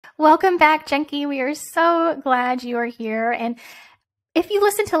Welcome back, Junkie. We are so glad you are here. And if you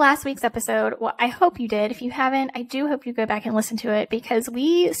listened to last week's episode, well, I hope you did. If you haven't, I do hope you go back and listen to it because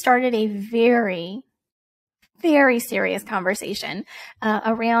we started a very serious conversation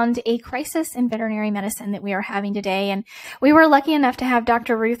around a crisis in veterinary medicine that we are having today. And we were lucky enough to have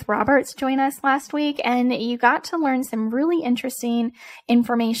Dr. Ruth Roberts join us last week, and you got to learn some really interesting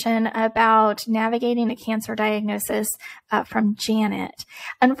information about navigating a cancer diagnosis from Janet.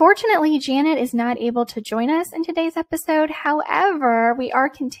 Unfortunately, Janet is not able to join us in today's episode. However, we are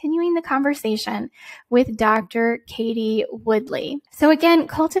continuing the conversation with Dr. Katie Woodley. So again,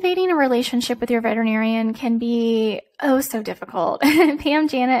 cultivating a relationship with your veterinarian can be so difficult. Pam,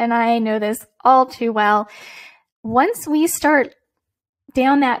 Janet, and I know this all too well. Once we start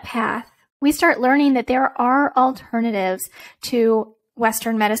down that path, we start learning that there are alternatives to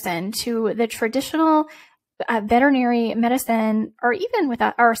Western medicine, to the traditional veterinary medicine, or even with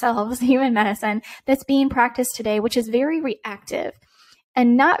ourselves, human medicine that's being practiced today, which is very reactive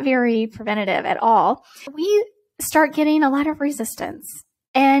and not very preventative at all. We start getting a lot of resistance.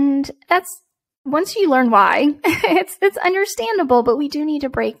 And that's once you learn why, it's understandable, but we do need to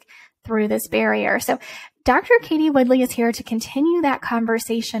break through this barrier. So Dr. Katie Woodley is here to continue that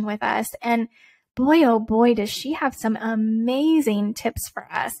conversation with us. And boy, oh boy, does she have some amazing tips for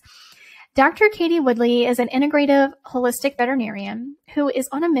us. Dr. Katie Woodley is an integrative holistic veterinarian who is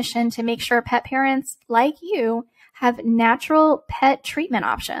on a mission to make sure pet parents like you have natural pet treatment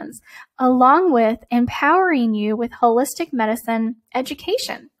options, along with empowering you with holistic medicine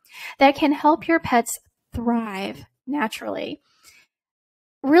education that can help your pets thrive naturally.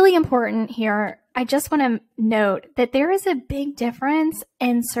 Really important here, I just want to note that there is a big difference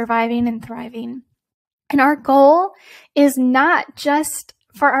in surviving and thriving. And our goal is not just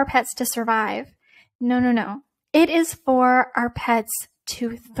for our pets to survive. No. It is for our pets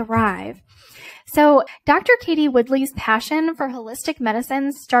to thrive. So Dr. Katie Woodley's passion for holistic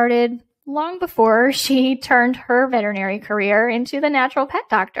medicine started long before she turned her veterinary career into the natural pet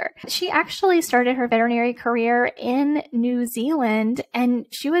doctor. She actually started her veterinary career in New Zealand, and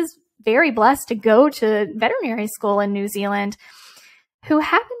she was very blessed to go to veterinary school in New Zealand, who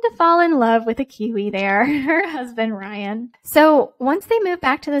happened to fall in love with a Kiwi there, her husband, Ryan. So once they moved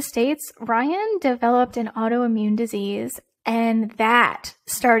back to the States, Ryan developed an autoimmune disease, and that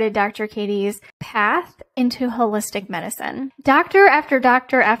started Dr. Katie's path into holistic medicine. Doctor after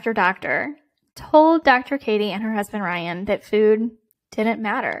doctor after doctor told Dr. Katie and her husband Ryan that food didn't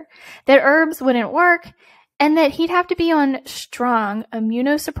matter, that herbs wouldn't work, and that he'd have to be on strong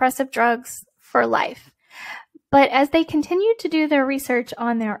immunosuppressive drugs for life. But as they continued to do their research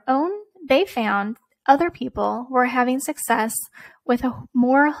on their own, they found other people were having success with a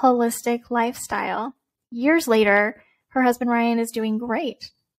more holistic lifestyle. Years later, her husband Ryan is doing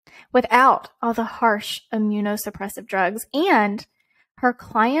great without all the harsh immunosuppressive drugs, and her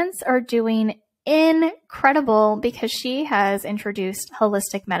clients are doing incredible because she has introduced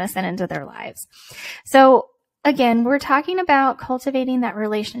holistic medicine into their lives. So again, we're talking about cultivating that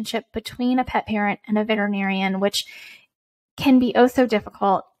relationship between a pet parent and a veterinarian, which can be so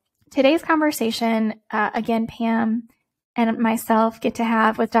difficult. Today's conversation, again, Pam and myself get to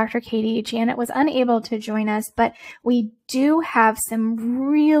have with Dr. Katie. Janet was unable to join us, but we do have some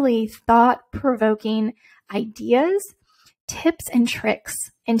really thought-provoking ideas, tips, and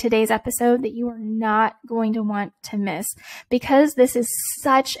tricks in today's episode that you are not going to want to miss, because this is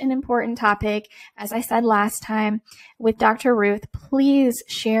such an important topic. As I said last time with Dr. Ruth, please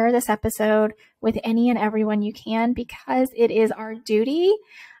share this episode with any and everyone you can, because it is our duty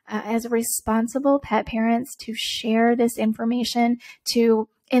as responsible pet parents to share this information, to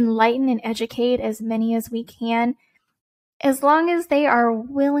enlighten and educate as many as we can, as long as they are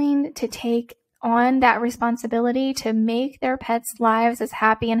willing to take on that responsibility to make their pets' lives as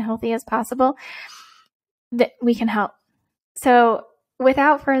happy and healthy as possible, that we can help. So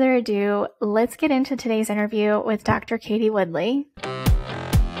without further ado, let's get into today's interview with Dr. Katie Woodley.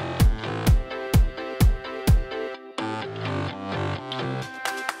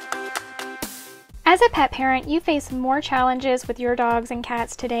 As a pet parent, you face more challenges with your dogs and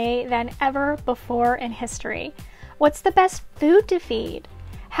cats today than ever before in history. What's the best food to feed?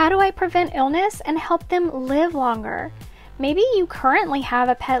 How do I prevent illness and help them live longer? Maybe you currently have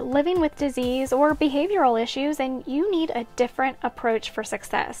a pet living with disease or behavioral issues and you need a different approach for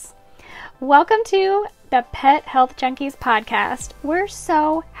success. Welcome to the Pet Health Junkies podcast. We're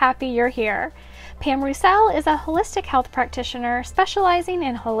so happy you're here. Pam Roussel is a holistic health practitioner specializing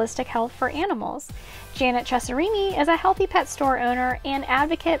in holistic health for animals. Janet Cesarini is a healthy pet store owner and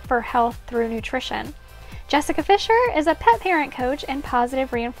advocate for health through nutrition. Jessica Fisher is a pet parent coach and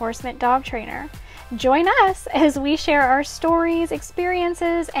positive reinforcement dog trainer. Join us as we share our stories,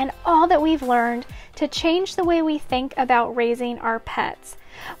 experiences, and all that we've learned to change the way we think about raising our pets.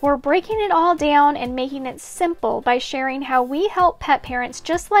 We're breaking it all down and making it simple by sharing how we help pet parents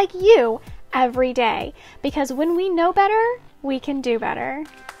just like you every day. Because when we know better, we can do better.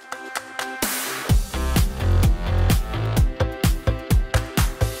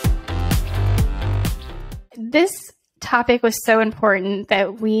 This topic was so important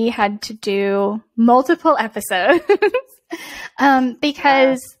that we had to do multiple episodes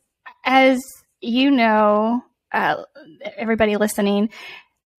because as you know, everybody listening,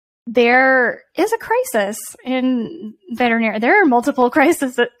 there is a crisis in veterinary. There are multiple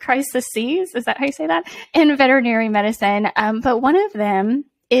crises. Is that how you say that? In veterinary medicine. But one of them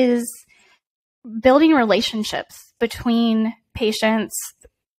is building relationships between patients,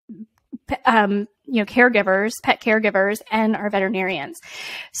 caregivers, pet caregivers, and our veterinarians.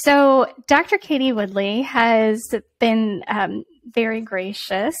 So Dr. Katie Woodley has been very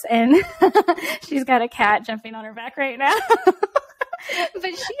gracious, and she's got a cat jumping on her back right now. But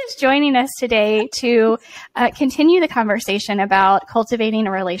she is joining us today to continue the conversation about cultivating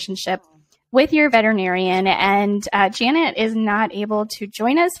a relationship with your veterinarian. And Janet is not able to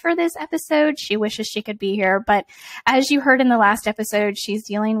join us for this episode. She wishes she could be here. But as you heard in the last episode, she's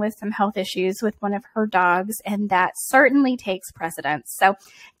dealing with some health issues with one of her dogs, and that certainly takes precedence. So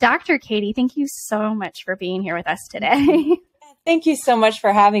Dr. Katie, thank you so much for being here with us today. Thank you so much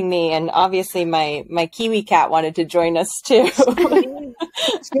for having me. And obviously my Kiwi cat wanted to join us too.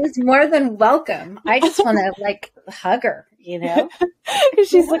 She's more than welcome. I just want to hug her,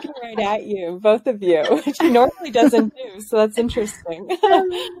 She's looking right at you, both of you. She normally doesn't do, so that's interesting.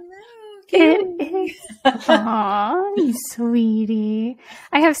 Aw, you sweetie.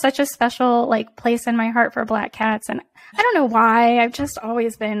 I have such a special place in my heart for black cats, and I don't know why. I've just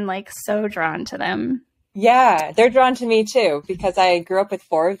always been so drawn to them. Yeah, they're drawn to me too, because I grew up with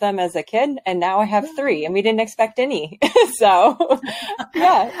 4 of them as a kid, and now I have 3, and we didn't expect any. So,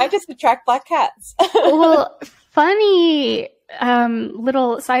 yeah, I just attract black cats. Well, funny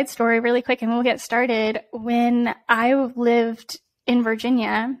little side story really quick, and we'll get started. When I lived in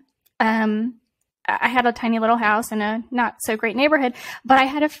Virginia, I had a tiny little house in a not so great neighborhood, but I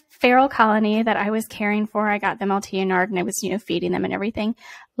had a feral colony that I was caring for. I got them all TNR'd, and I was, feeding them and everything.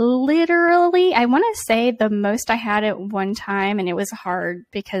 Literally, I want to say the most I had at one time, and it was hard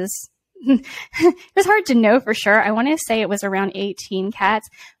because it was hard to know for sure. I want to say it was around 18 cats.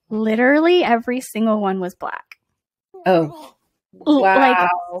 Literally every single one was black. Oh, wow.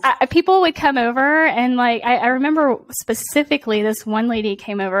 People would come over, and I remember specifically this one lady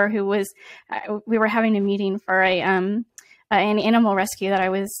came over who was, we were having a meeting for an animal rescue that I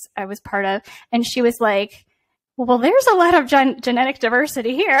was part of. And she was like, well, there's a lot of genetic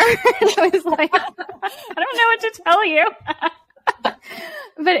diversity here. And I was like, I don't know what to tell you.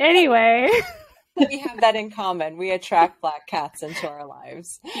 But anyway. We have that in common. We attract black cats into our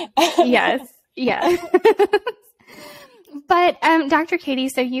lives. Yes. Yeah. But Dr. Katie,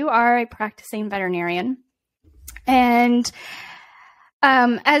 so you are a practicing veterinarian. And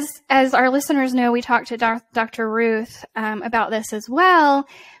as our listeners know, we talked to Dr. Ruth about this as well.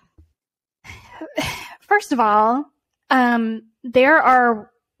 First of all, there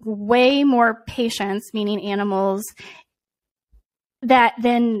are way more patients, meaning animals,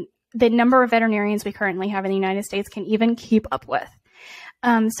 than the number of veterinarians we currently have in the United States can even keep up with.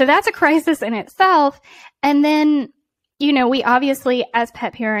 So that's a crisis in itself. And then, we obviously, as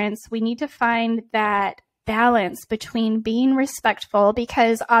pet parents, we need to find that balance between being respectful,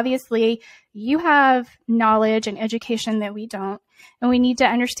 because obviously you have knowledge and education that we don't, and we need to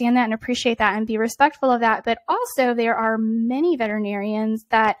understand that and appreciate that and be respectful of that. But also there are many veterinarians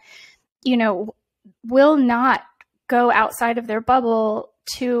that, will not go outside of their bubble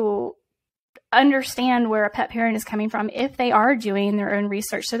to understand where a pet parent is coming from if they are doing their own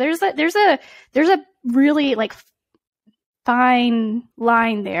research. So there's a really fine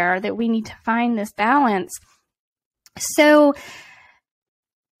line there that we need to find this balance. So,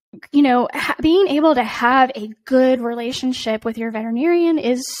 being able to have a good relationship with your veterinarian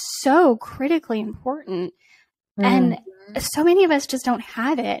is so critically important. And so many of us just don't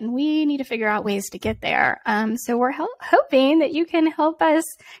have it, and we need to figure out ways to get there. So we're hoping that you can help us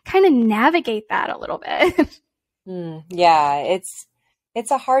kind of navigate that a little bit. Yeah,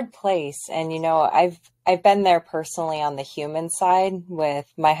 it's a hard place. And, I've been there personally on the human side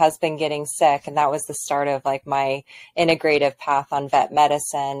with my husband getting sick. And that was the start of my integrative path on vet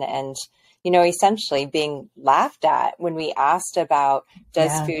medicine. And, essentially being laughed at when we asked about,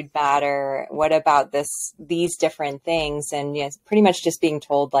 does food matter? What about these different things? And pretty much just being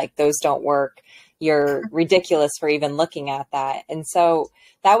told like, those don't work. You're ridiculous for even looking at that. And so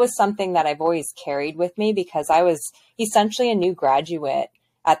that was something that I've always carried with me, because I was essentially a new graduate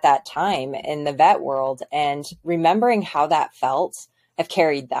at that time in the vet world, and remembering how that felt, I've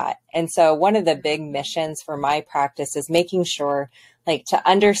carried that. And so one of the big missions for my practice is making sure like to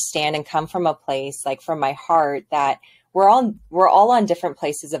understand and come from a place like from my heart that we're all on different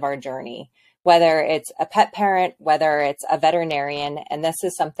places of our journey, whether it's a pet parent, whether it's a veterinarian. And this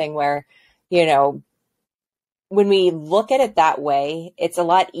is something where, when we look at it that way, it's a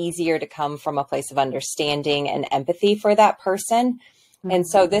lot easier to come from a place of understanding and empathy for that person. And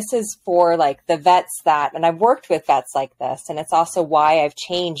so this is for like the vets and I've worked with vets like this. And it's also why I've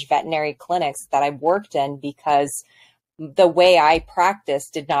changed veterinary clinics that I've worked in, because the way I practice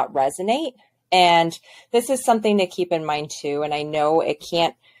did not resonate. And this is something to keep in mind too. And I know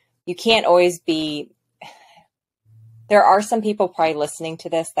you can't always there are some people probably listening to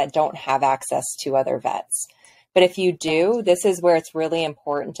this that don't have access to other vets. But if you do, this is where it's really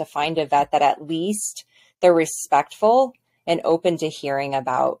important to find a vet that at least they're respectful and open to hearing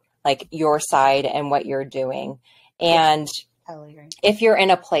about like your side and what you're doing. And Totally agree. If you're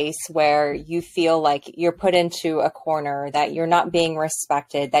in a place where you feel like you're put into a corner, that you're not being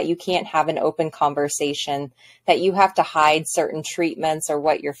respected, that you can't have an open conversation, that you have to hide certain treatments or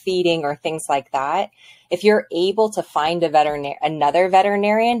what you're feeding or things like that, if you're able to find another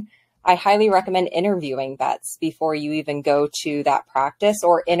veterinarian, I highly recommend interviewing vets before you even go to that practice,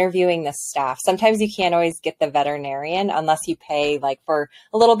 or interviewing the staff. Sometimes you can't always get the veterinarian unless you pay like for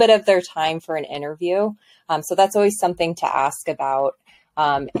a little bit of their time for an interview. So that's always something to ask about.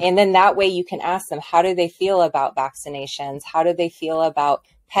 And then that way you can ask them, how do they feel about vaccinations? How do they feel about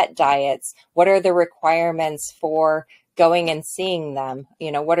pet diets? What are the requirements for going and seeing them?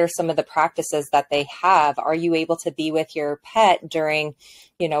 What are some of the practices that they have? Are you able to be with your pet during,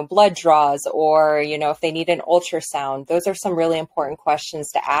 blood draws, or, if they need an ultrasound? Those are some really important questions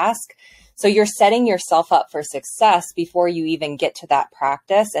to ask. So you're setting yourself up for success before you even get to that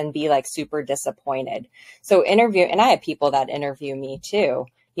practice and be like super disappointed. So and I have people that interview me too,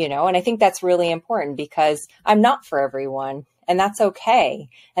 and I think that's really important, because I'm not for everyone, and that's okay.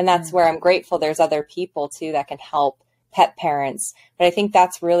 And that's where I'm grateful there's other people too that can help pet parents. But I think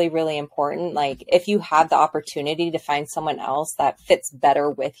that's really, really important. Like if you have the opportunity to find someone else that fits better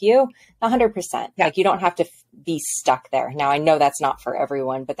with you, 100%, like you don't have to be stuck there. Now I know that's not for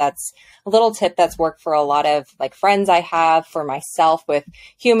everyone, but that's a little tip that's worked for a lot of like friends I have, for myself with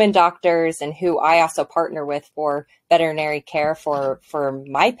human doctors, and who I also partner with for veterinary care for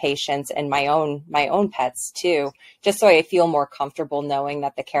my patients and my own pets too, just so I feel more comfortable knowing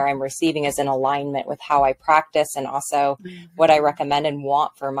that the care I'm receiving is in alignment with how I practice, and also what I recommend and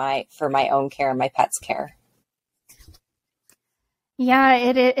want for my own care and my pet's care. Yeah,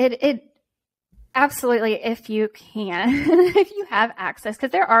 it absolutely, if you can, if you have access,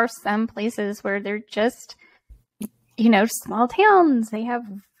 because there are some places where they're just, small towns. They have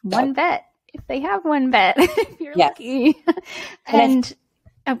one vet, if they have one vet, if you're lucky. And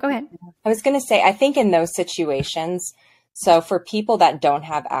go ahead. I was going to say, I think in those situations, so for people that don't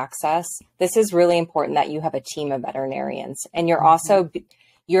have access, this is really important that you have a team of veterinarians, and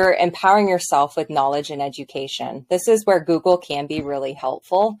you're empowering yourself with knowledge and education. This is where Google can be really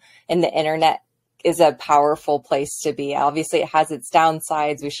helpful, and the internet is a powerful place to be. Obviously, it has its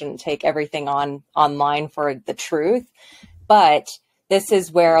downsides. We shouldn't take everything online for the truth, but this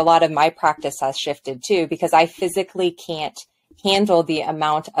is where a lot of my practice has shifted too, because I physically can't handle the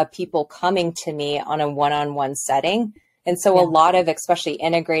amount of people coming to me on a one-on-one setting. And so a lot of, especially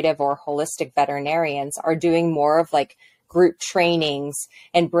integrative or holistic veterinarians, are doing more of like group trainings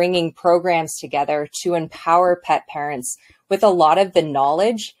and bringing programs together to empower pet parents with a lot of the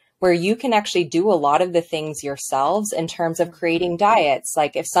knowledge, where you can actually do a lot of the things yourselves in terms of creating diets.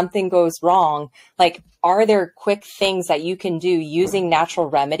 Like if something goes wrong, like are there quick things that you can do using natural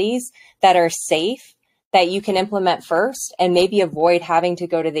remedies that are safe, that you can implement first, and maybe avoid having to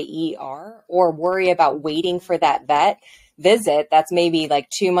go to the ER or worry about waiting for that vet visit that's maybe like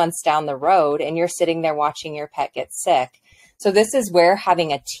 2 months down the road, and you're sitting there watching your pet get sick. So this is where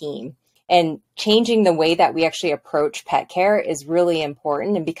having a team and changing the way that we actually approach pet care is really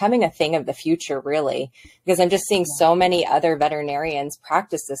important, and becoming a thing of the future, really, because I'm just seeing so many other veterinarians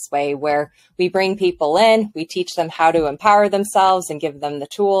practice this way, where we bring people in, we teach them how to empower themselves and give them the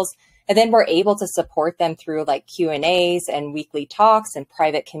tools, And then we're able to support them through like Q&As and weekly talks and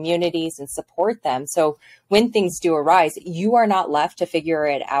private communities and support them. So when things do arise, you are not left to figure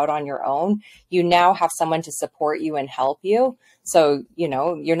it out on your own. You now have someone to support you and help you. So, you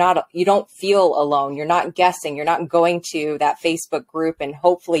don't feel alone. You're not guessing. You're not going to that Facebook group and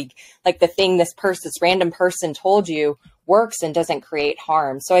hopefully like the thing this random person told you works and doesn't create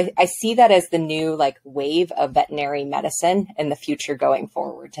harm. So I see that as the new like wave of veterinary medicine in the future going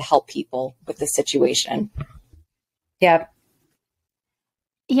forward to help people with the situation. Yeah.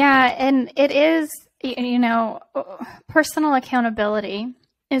 Yeah. And it is, personal accountability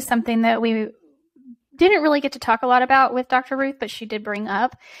is something that we didn't really get to talk a lot about with Dr. Ruth, but she did bring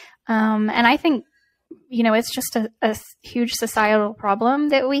up. And I think, it's just a huge societal problem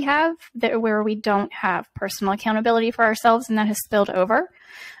that we have where we don't have personal accountability for ourselves, and that has spilled over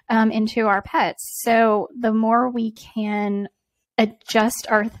into our pets. So the more we can adjust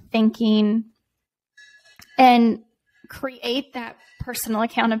our thinking and create that personal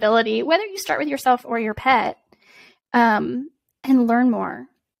accountability, whether you start with yourself or your pet, and learn more.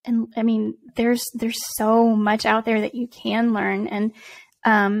 And I mean, there's so much out there that you can learn. And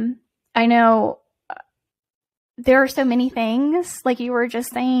I know there are so many things, like you were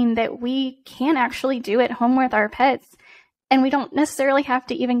just saying, that we can actually do at home with our pets. And we don't necessarily have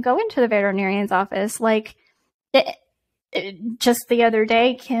to even go into the veterinarian's office. Like just the other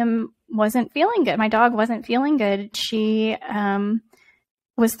day, Kim wasn't feeling good. My dog wasn't feeling good. She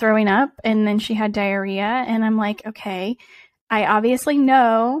was throwing up and then she had diarrhea. And I'm like, okay, I obviously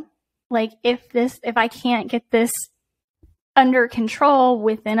know, like, if I can't get this under control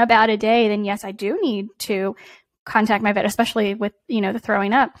within about a day, then yes, I do need to contact my vet, especially with, the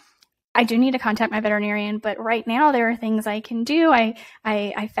throwing up. I do need to contact my veterinarian, but right now there are things I can do.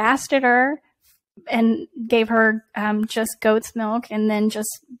 I fasted her and gave her just goat's milk and then just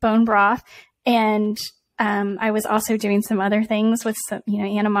bone broth. And I was also doing some other things with some,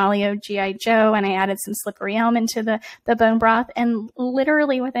 Animalio G.I. Joe, and I added some slippery elm into the bone broth. And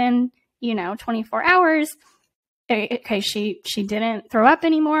literally within, 24 hours, okay, she didn't throw up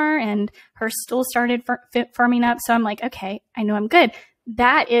anymore and her stool started firming up. So I'm like, okay, I know I'm good.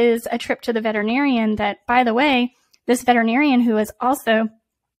 That is a trip to the veterinarian that, by the way, this veterinarian who is also,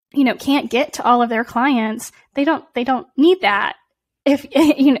 can't get to all of their clients, they don't need that. If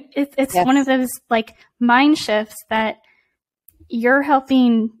it's Yes. One of those like mind shifts that you're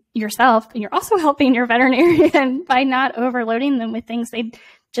helping yourself and you're also helping your veterinarian by not overloading them with things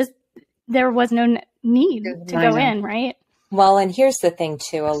there was no need to go in, right? Well, and here's the thing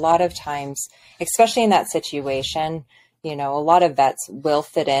too, a lot of times, especially in that situation, a lot of vets will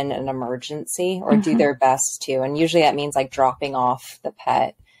fit in an emergency or do their best to. And usually that means like dropping off the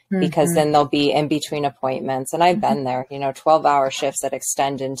pet because then they'll be in between appointments. And I've been there, 12-hour shifts that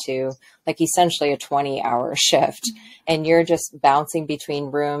extend into like essentially a 20-hour shift. And you're just bouncing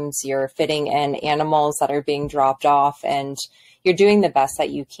between rooms. You're fitting in animals that are being dropped off and you're doing the best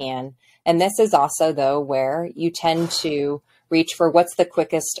that you can. And this is also, though, where you tend to reach for what's the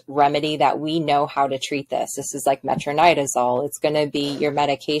quickest remedy that we know how to treat this. This is like metronidazole. It's going to be your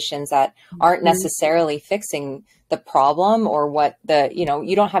medications that aren't necessarily fixing the problem or what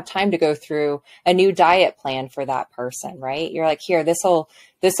you don't have time to go through a new diet plan for that person, right? You're like, here, this'll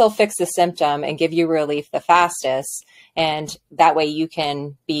fix the symptom and give you relief the fastest. And that way you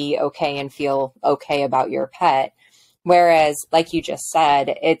can be okay and feel okay about your pet. Whereas, like you just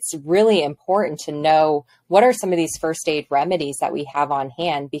said, it's really important to know what are some of these first aid remedies that we have on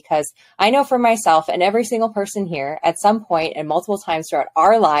hand, because I know for myself and every single person here at some point and multiple times throughout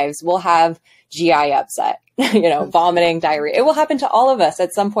our lives, we'll have GI upset, vomiting, diarrhea. It will happen to all of us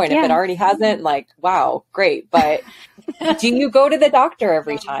at some point. Yeah. If it already hasn't, like, wow, great. But do you go to the doctor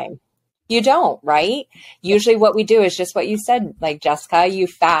every time? You don't, right? Usually what we do is just what you said, like Jessica, you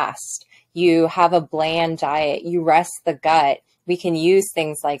fast. You have a bland diet, you rest the gut. We can use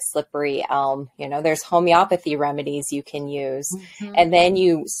things like slippery elm. There's homeopathy remedies you can use. And then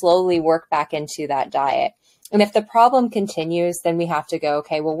you slowly work back into that diet. And if the problem continues, then we have to go,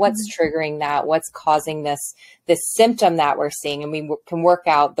 okay, well, what's triggering that? What's causing this symptom that we're seeing? And we can work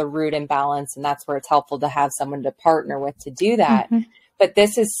out the root imbalance. And that's where it's helpful to have someone to partner with to do that. But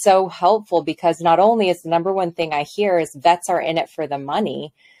this is so helpful because not only is the number one thing I hear is vets are in it for the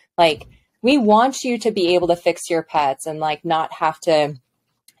money. Like, we want you to be able to fix your pets and like not have to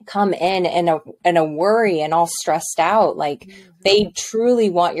come in a worry and all stressed out. Like they truly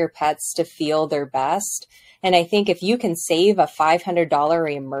want your pets to feel their best. And I think if you can save a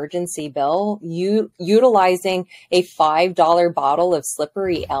 $500 emergency bill, utilizing a $5 bottle of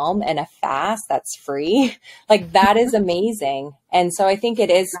slippery elm and a fast that's free, like that is amazing. And so I think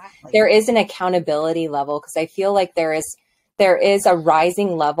there is an accountability level, because I feel like there is a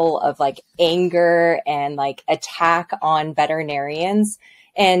rising level of like anger and like attack on veterinarians.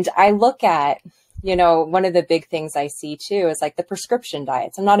 And I look at, one of the big things I see too is like the prescription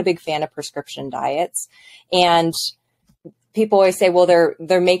diets. I'm not a big fan of prescription diets. And people always say, well,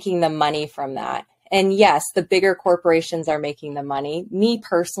 they're making the money from that. And yes, the bigger corporations are making the money. Me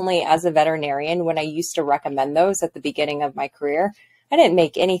personally, as a veterinarian, when I used to recommend those at the beginning of my career, I didn't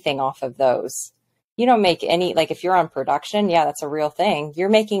make anything off of those. You don't make any, like if you're on production, yeah, that's a real thing. You're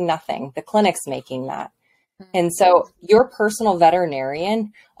making nothing. The clinic's making that. And so your personal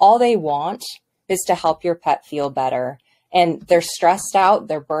veterinarian, all they want is to help your pet feel better. And they're stressed out,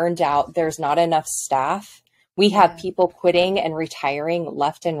 they're burned out, there's not enough staff. We have people quitting and retiring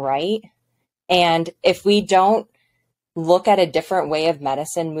left and right. And if we don't look at a different way of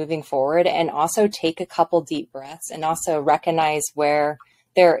medicine moving forward, and also take a couple deep breaths, and also recognize where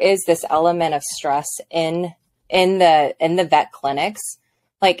there is this element of stress in the vet clinics.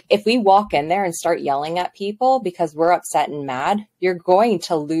 Like if we walk in there and start yelling at people because we're upset and mad, you're going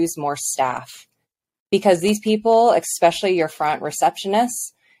to lose more staff, because these people, especially your front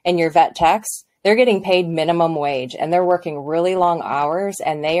receptionists and your vet techs, they're getting paid minimum wage and they're working really long hours,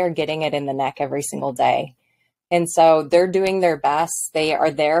 and they are getting it in the neck every single day. And so they're doing their best. They are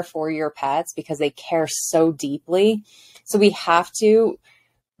there for your pets because they care so deeply. So we have to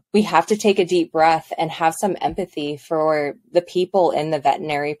take a deep breath and have some empathy for the people in the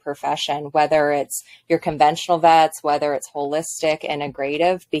veterinary profession, whether it's your conventional vets, whether it's holistic,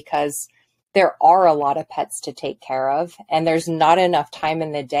 integrative, because there are a lot of pets to take care of, and there's not enough time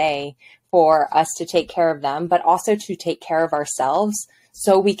in the day for us to take care of them, but also to take care of ourselves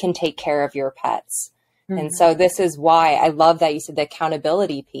so we can take care of your pets. Mm-hmm. And so this is why I love that you said the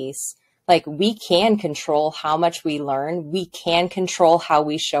accountability piece. Like we can control how much we learn. We can control how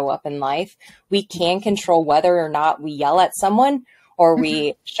we show up in life. We can control whether or not we yell at someone or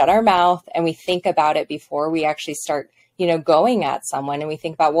we shut our mouth and we think about it before we actually start, going at someone. And we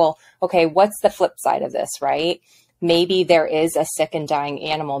think about, well, okay, what's the flip side of this, right? Maybe there is a sick and dying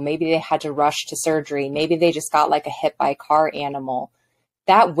animal. Maybe they had to rush to surgery. Maybe they just got like a hit by car animal.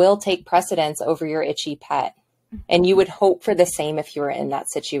 That will take precedence over your itchy pet. And you would hope for the same if you were in that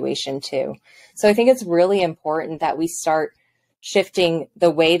situation too. So I think it's really important that we start shifting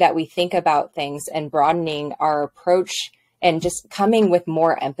the way that we think about things and broadening our approach and just coming with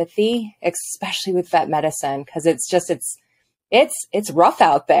more empathy, especially with vet medicine, because it's rough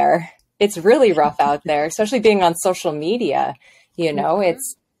out there. It's really rough out there, especially being on social media.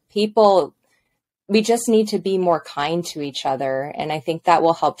 It's people, we just need to be more kind to each other. And I think that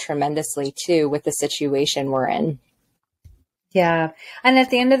will help tremendously too with the situation we're in. Yeah. And at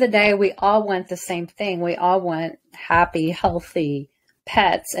the end of the day, we all want the same thing. We all want happy, healthy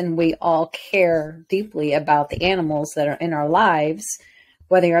pets, and we all care deeply about the animals that are in our lives,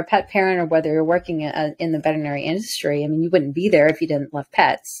 whether you're a pet parent or whether you're working in the veterinary industry. I mean, you wouldn't be there if you didn't love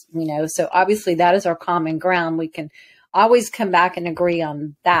pets, so obviously that is our common ground. We can always come back and agree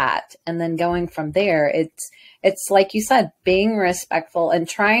on that. And then going from there, it's like you said, being respectful and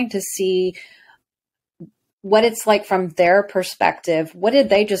trying to see what it's like from their perspective. What did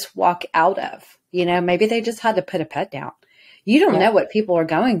they just walk out of? Maybe they just had to put a pet down. You don't know what people are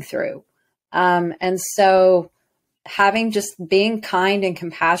going through. And so being kind and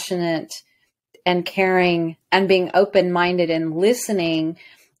compassionate and caring and being open-minded and listening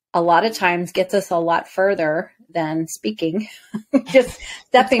a lot of times gets us a lot further than speaking. Just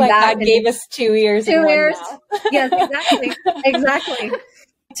stepping back. God gave us 2 ears. 2 ears. Yes, exactly.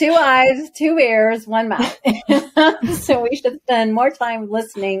 2 eyes, 2 ears, 1 mouth. So we should spend more time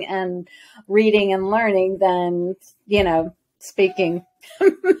listening and reading and learning than, speaking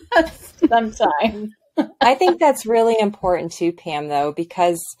sometimes. I think that's really important too, Pam, though,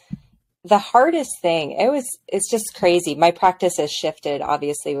 because the hardest thing, it's just crazy. My practice has shifted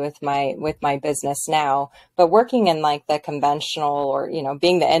obviously with my business now, but working in like the conventional or,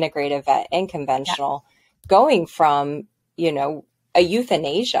 being the integrative vet and conventional, going from, a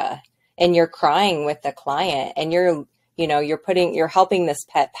euthanasia and you're crying with the client and you're helping this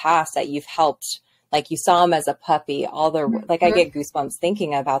pet pass that you've helped. Like you saw him as a puppy, I get goosebumps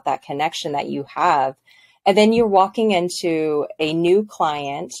thinking about that connection that you have. And then you're walking into a new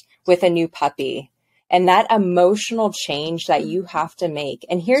client with a new puppy and that emotional change that you have to make.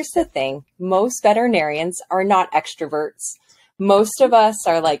 And here's the thing, most veterinarians are not extroverts. most of us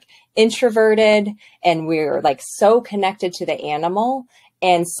are like introverted and we're like so connected to the animal.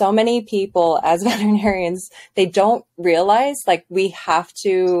 And so many people as veterinarians, they don't realize like we have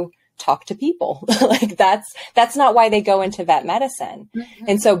to talk to people. Like that's not why they go into vet medicine. Mm-hmm.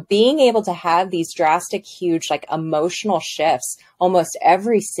 And so being able to have these drastic, huge, like emotional shifts, almost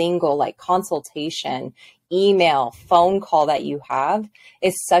every single like consultation, email, phone call that you have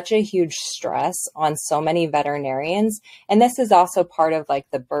is such a huge stress on so many veterinarians. And this is also part of like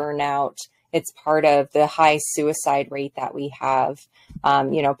the burnout. It's part of the high suicide rate that we have.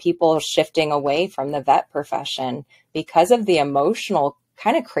 People shifting away from the vet profession because of the emotional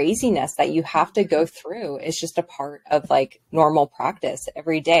kind of craziness that you have to go through. Is just a part of like normal practice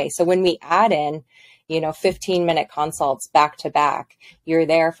every day. So when we add in, 15-minute consults back to back, you're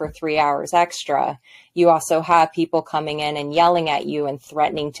there for 3 hours extra. You also have people coming in and yelling at you and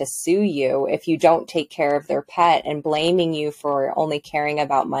threatening to sue you if you don't take care of their pet and blaming you for only caring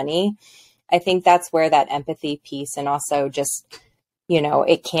about money. I think that's where that empathy piece, and also just,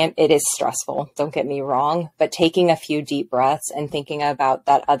 it is stressful, don't get me wrong, but taking a few deep breaths and thinking about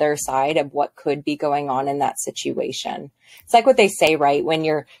that other side of what could be going on in that situation. It's like what they say, right? When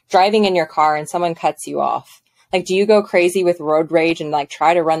you're driving in your car and someone cuts you off, like, do you go crazy with road rage and like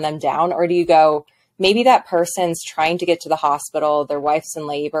try to run them down? Or do you go, maybe that person's trying to get to the hospital, their wife's in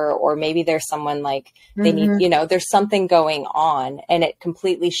labor, or maybe there's someone like they need, there's something going on, and it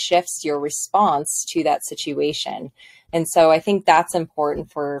completely shifts your response to that situation. And so I think that's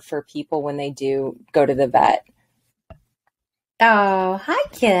important for people when they do go to the vet. Oh, hi,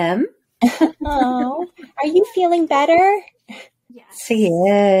 Kim. Oh, are you feeling better? Yes, she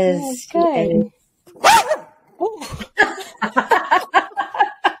is. Oh, good.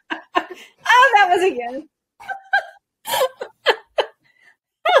 Oh, that was again.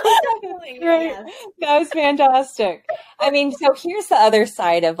 Right. That was fantastic. I mean, so here's the other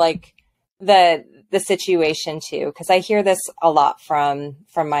side of like the situation too, because I hear this a lot from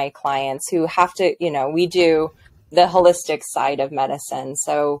my clients who have to, we do the holistic side of medicine.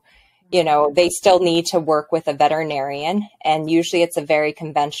 So, they still need to work with a veterinarian, and usually it's a very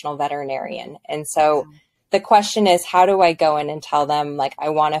conventional veterinarian. And so the question is, how do I go in and tell them, like, I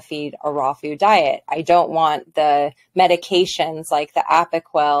want to feed a raw food diet. I don't want the medications like the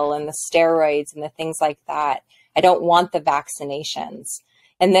Apoquel and the steroids and the things like that. I don't want the vaccinations.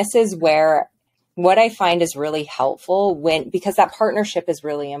 And this is where what I find is really helpful because that partnership is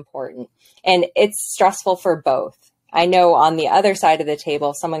really important, and it's stressful for both. I know on the other side of the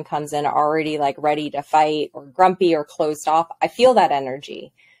table, if someone comes in already like ready to fight or grumpy or closed off, I feel that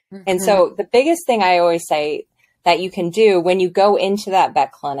energy. Mm-hmm. And so the biggest thing I always say that you can do when you go into that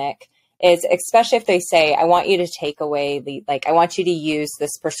vet clinic is, especially if they say, I want you to take away I want you to use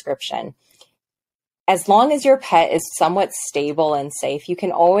this prescription. As long as your pet is somewhat stable and safe, you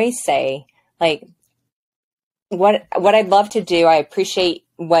can always say, like, what I'd love to do, I appreciate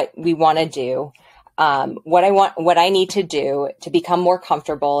what we want to do. What I need to do to become more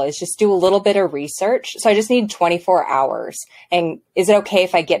comfortable is just do a little bit of research. So I just need 24 hours. And is it okay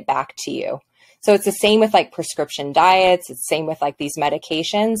if I get back to you? So it's the same with like prescription diets. It's the same with like these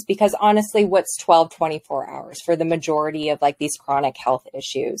medications, because honestly, what's 24 hours for the majority of like these chronic health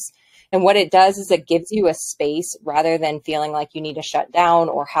issues? And what it does is it gives you a space rather than feeling like you need to shut down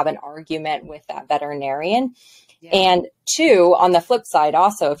or have an argument with that veterinarian. Yeah. And two, on the flip side,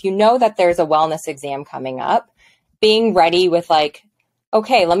 also, if you know that there's a wellness exam coming up, being ready with like,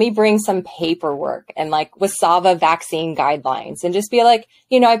 okay, let me bring some paperwork and like WASAVA vaccine guidelines, and just be like,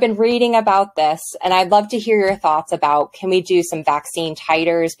 I've been reading about this and I'd love to hear your thoughts about, can we do some vaccine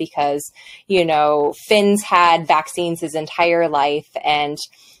titers? Because, Finn's had vaccines his entire life. And,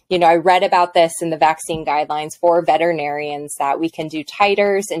 I read about this in the vaccine guidelines for veterinarians that we can do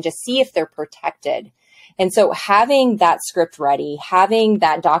titers and just see if they're protected. And so having that script ready, having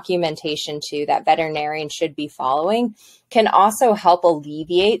that documentation too, that veterinarian should be following, can also help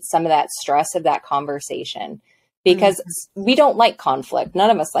alleviate some of that stress of that conversation, because we don't like conflict. None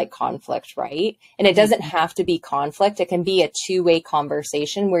of us like conflict, right? And it doesn't have to be conflict. It can be a two-way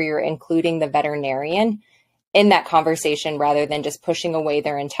conversation where you're including the veterinarian in that conversation rather than just pushing away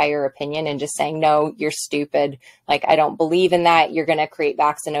their entire opinion and just saying, no, you're stupid. Like, I don't believe in that. You're going to create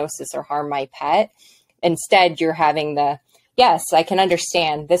vaccinosis or harm my pet. Instead, you're having yes, I can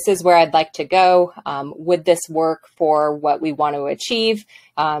understand. This is where I'd like to go. Would this work for what we want to achieve?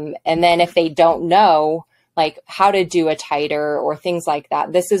 And then if they don't know, like, how to do a titer or things like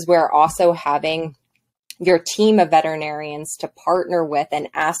that, this is where also having your team of veterinarians to partner with and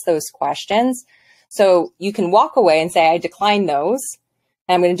ask those questions. So you can walk away and say, I decline those.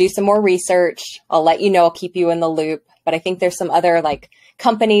 and I'm going to do some more research. I'll let you know, I'll keep you in the loop. But I think there's some other like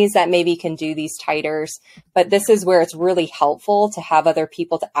companies that maybe can do these titers. But this is where it's really helpful to have other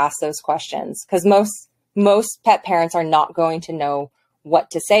people to ask those questions, because most pet parents are not going to know what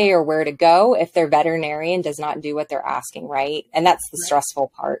to say or where to go if their veterinarian does not do what they're asking, right? And that's the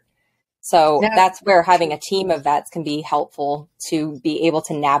stressful part. So that's where having a team of vets can be helpful to be able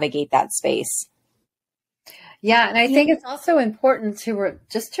to navigate that space. Yeah. And I think it's also important to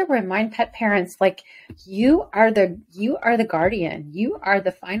just to remind pet parents, like, you are the guardian, you are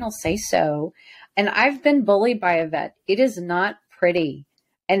the final say so. And I've been bullied by a vet. It is not pretty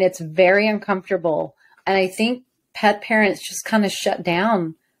and it's very uncomfortable. And I think pet parents just kind of shut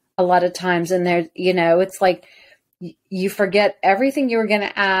down a lot of times. And they're, it's like, you forget everything you were going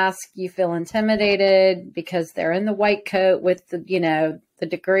to ask. You feel intimidated because they're in the white coat with the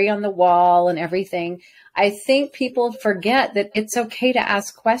degree on the wall and everything. I think people forget that it's okay to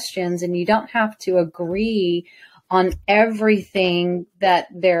ask questions and you don't have to agree on everything that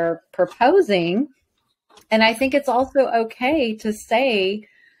they're proposing. And I think it's also okay to say,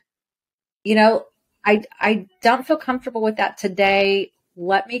 I don't feel comfortable with that today.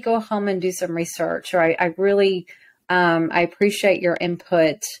 Let me go home and do some research. Or I really, I appreciate your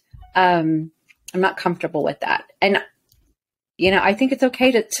input. I'm not comfortable with that. And, I think it's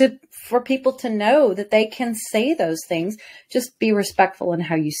okay for people to know that they can say those things. Just be respectful in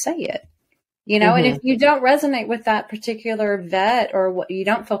how you say it, and if you don't resonate with that particular vet or what, you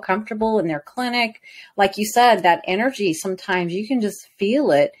don't feel comfortable in their clinic, like you said, that energy, sometimes you can just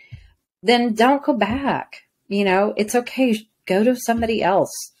feel it, then don't go back. It's okay. Go to somebody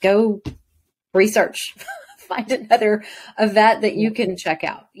else, go research, find a vet that you can check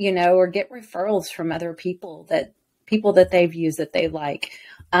out, or get referrals from other people that they've used that they like.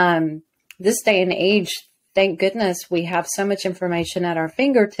 This day and age, thank goodness we have so much information at our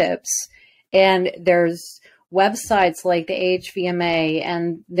fingertips, and there's websites like the AHVMA,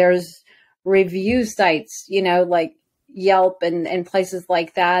 and there's review sites, like Yelp and places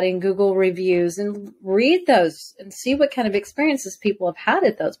like that, and Google reviews, and read those and see what kind of experiences people have had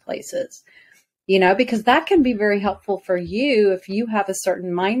at those places, because that can be very helpful for you if you have a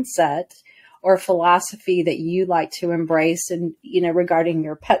certain mindset or philosophy that you like to embrace and, regarding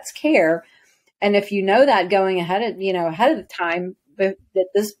your pet's care. And if that going ahead of the time, that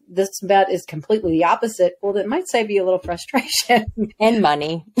this vet is completely the opposite, well, that might save you a little frustration and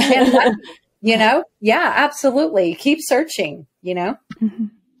money. Yeah, absolutely. Keep searching, Yeah.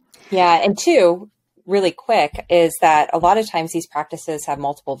 And two, really quick, is that a lot of times these practices have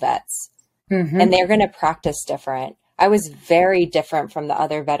multiple vets and they're going to practice different. I was very different from the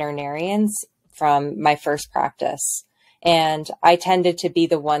other veterinarians from my first practice. And I tended to be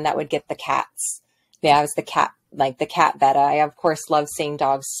the one that would get the cats. Yeah, I was the cat vet. I, of course, love seeing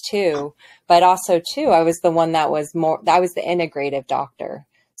dogs too. But also, too, I was the one that was I was the integrative doctor.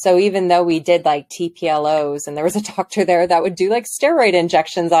 So even though we did like TPLOs and there was a doctor there that would do like steroid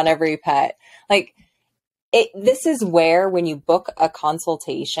injections on every pet, this is where when you book a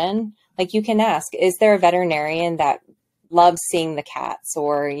consultation, like you can ask, is there a veterinarian that loves seeing the cats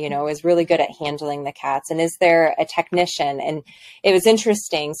or, is really good at handling the cats? And is there a technician? And it was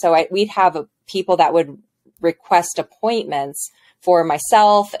interesting. So we'd have people that would request appointments for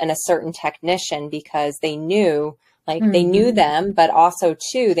myself and a certain technician because they knew they knew them, but also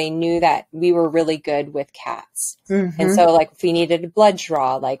too, they knew that we were really good with cats. And so if we needed a blood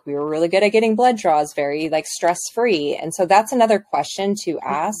draw, we were really good at getting blood draws, very stress-free. And so that's another question to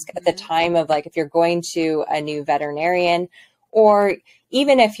ask at the time of if you're going to a new veterinarian, or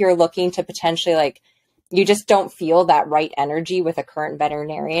even if you're looking to potentially you just don't feel that right energy with a current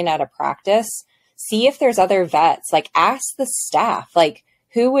veterinarian at a practice, see if there's other vets, ask the staff,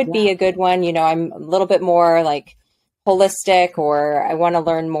 who would be a good one? I'm a little bit more holistic, or I want to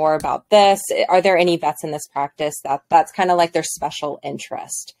learn more about this. Are there any vets in this practice that's kind of their special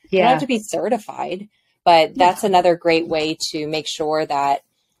interest? You don't have to be certified, but that's another great way to make sure that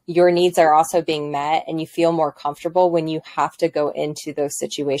your needs are also being met and you feel more comfortable when you have to go into those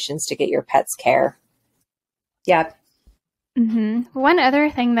situations to get your pet's care. Yeah. One other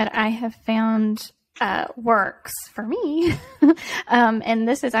thing that I have found works for me, and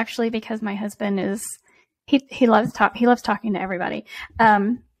this is actually because my husband is he loves talking to everybody.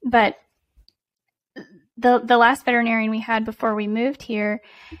 But the last veterinarian we had before we moved here,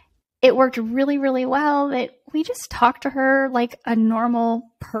 it worked really, really well that we just talked to her like a normal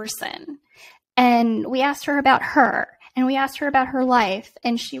person. And we asked her about her. and we asked her about her life,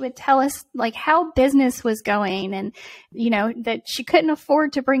 and she would tell us like how business was going, and that she couldn't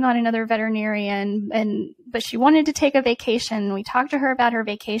afford to bring on another veterinarian, but she wanted to take a vacation. We talked to her about her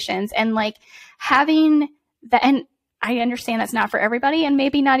vacations, and like having that. And I understand that's not for everybody, and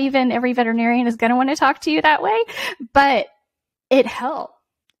maybe not even every veterinarian is going to want to talk to you that way, but it helped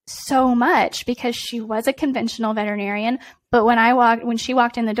so much because she was a conventional veterinarian. But when she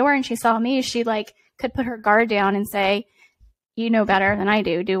walked in the door and she saw me, she like could put her guard down and say, you know better than I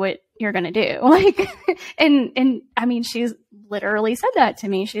do what you're going to do. Like, and I mean, she's literally said that to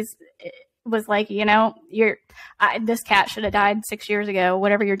me. Was like, this cat should have died 6 years ago.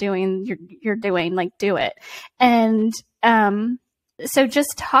 Whatever you're doing, you're doing, like, do it. And, so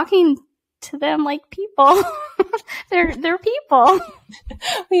just talking to them like people, they're people.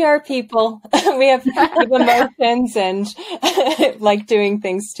 We are people. We have emotions and like doing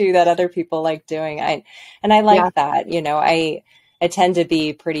things too that other people like doing. I like that, I tend to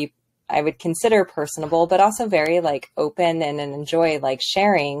be pretty, I would consider personable, but also very like open and enjoy like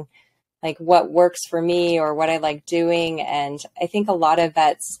sharing like what works for me or what I like doing. And I think a lot of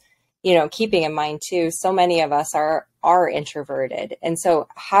that's, keeping in mind too, so many of us are introverted. And so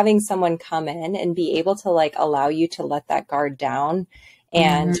having someone come in and be able to like allow you to let that guard down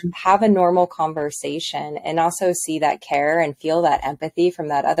and have a normal conversation and also see that care and feel that empathy from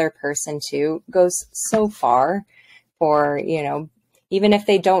that other person too goes so far for, even if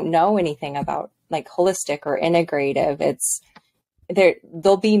they don't know anything about like holistic or integrative,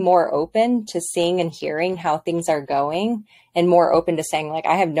 they'll be more open to seeing and hearing how things are going and more open to saying like,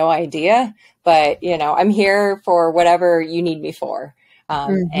 I have no idea, but I'm here for whatever you need me for.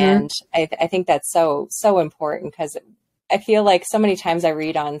 And I think that's so, so important because I feel like so many times I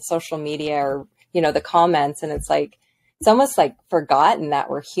read on social media or, the comments, and it's like, it's almost like forgotten that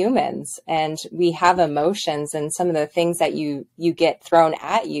we're humans and we have emotions, and some of the things that you get thrown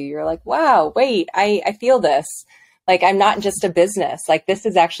at you, you're like, wow, wait, I feel this. Like, I'm not just a business. Like, this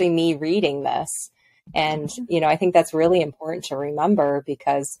is actually me reading this. And, I think that's really important to remember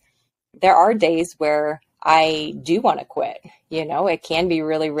because there are days where I do want to quit. It can be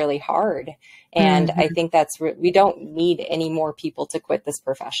really, really hard. And I think we don't need any more people to quit this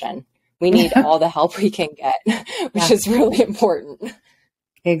profession. We need all the help we can get, which is really important.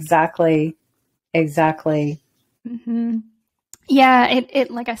 Exactly. Mm-hmm. Yeah.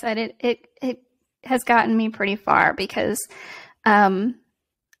 It, like I said, it has gotten me pretty far because,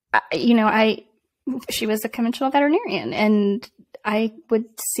 she was a conventional veterinarian, and I would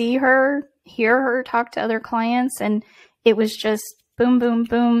see her, hear her talk to other clients, and it was just boom, boom,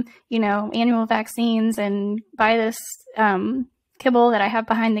 boom, annual vaccines, and buy this, kibble that I have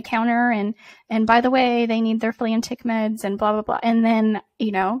behind the counter. And by the way, they need their flea and tick meds and blah, blah, blah. And then,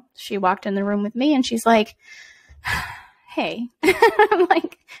 she walked in the room with me and she's like, hey, I'm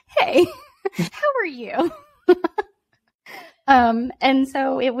like, hey, how are you? And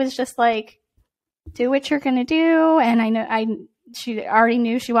so it was just like, do what you're going to do. And she already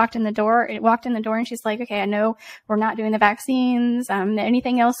knew. She walked in the door and she's like, okay, I know we're not doing the vaccines.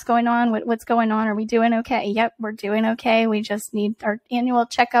 Anything else going on? What's going on? Are we doing okay? Yep, we're doing okay. We just need our annual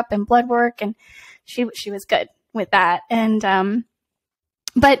checkup and blood work. And she was good with that. And,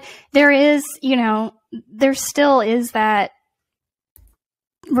 but there is, there still is that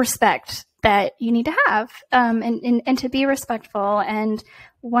respect that you need to have, and to be respectful. And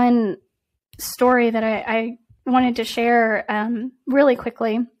one story that I wanted to share really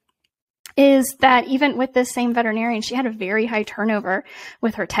quickly is that even with this same veterinarian, she had a very high turnover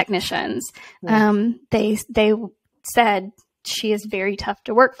with her technicians. They said she is very tough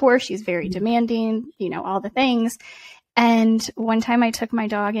to work for. She's very demanding, all the things. And one time I took my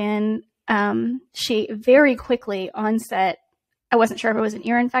dog in, she very quickly onset, I wasn't sure if it was an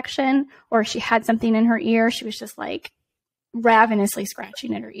ear infection or she had something in her ear. She was just like ravenously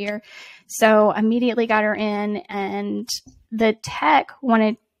scratching at her ear. So immediately got her in, and the tech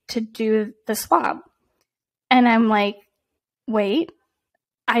wanted to do the swab. And I'm like, wait,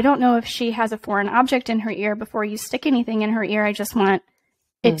 I don't know if she has a foreign object in her ear before you stick anything in her ear. I just want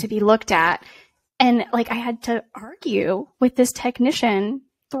it to be looked at. And like, I had to argue with this technician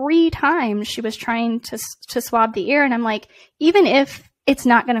 3 times. She was trying to swab the ear. And I'm like, even if it's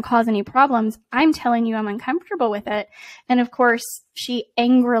not going to cause any problems, I'm telling you I'm uncomfortable with it. And of course, she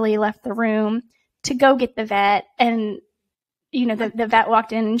angrily left the room to go get the vet. And, the vet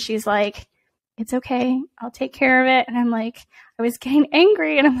walked in and she's like, it's okay, I'll take care of it. And I'm like, I was getting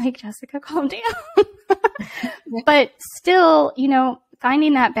angry and I'm like, Jessica, calm down. But still,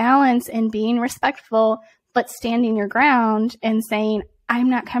 finding that balance and being respectful, but standing your ground and saying, I'm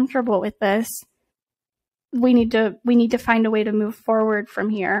not comfortable with this. we need to find a way to move forward from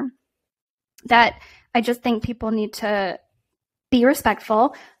here. That I just think people need to be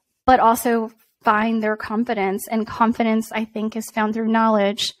respectful, but also find their confidence. And confidence, I think, is found through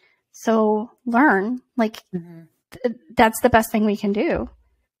knowledge. So learn. Like, that's the best thing we can do.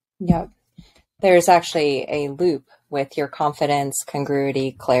 Yep. There's actually a loop with your confidence,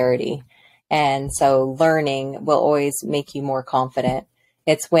 congruity, clarity. And so learning will always make you more confident.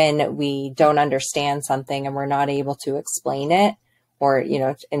 It's when we don't understand something and we're not able to explain it, or, you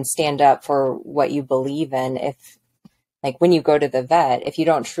know, and stand up for what you believe in. If, like, when you go to the vet, if you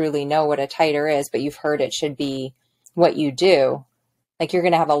don't truly know what a titer is, but you've heard it should be what you do, like, you're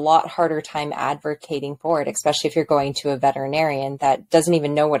going to have a lot harder time advocating for it, especially if you're going to a veterinarian that doesn't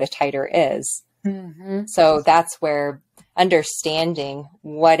even know what a titer is. So that's where understanding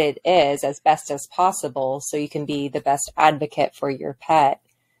what it is as best as possible, so you can be the best advocate for your pet,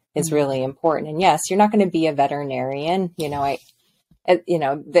 is really important. And yes, you're not going to be a veterinarian. You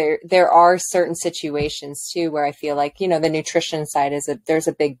know, there are certain situations too where I feel like, you know, the nutrition side there's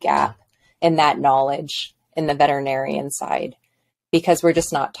a big gap in that knowledge in the veterinarian side, because we're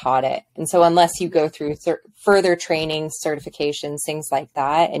just not taught it. And so unless you go through further training, certifications, things like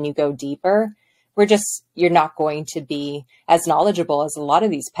that, and you go deeper, you're not going to be as knowledgeable as a lot of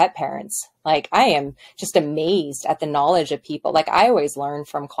these pet parents. Like, I am just amazed at the knowledge of people. Like, I always learn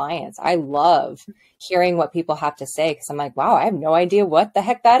from clients. I love hearing what people have to say, because I'm like, wow, I have no idea what the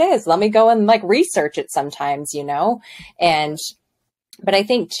heck that is. Let me go and like research it sometimes, you know? But I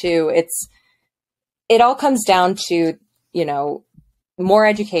think too, it all comes down to, you know, more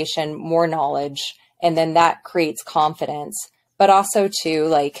education, more knowledge, and then that creates confidence. But also too,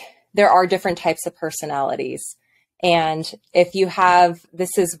 like, there are different types of personalities. And if you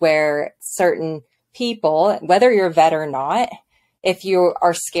this is where certain people, whether you're a vet or not, if you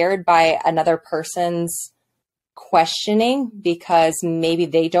are scared by another person's questioning because maybe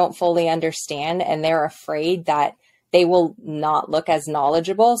they don't fully understand and they're afraid that they will not look as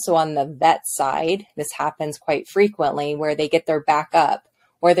knowledgeable. So on the vet side, this happens quite frequently where they get their back up,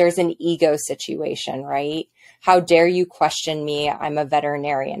 or there's an ego situation, right? How dare you question me? I'm a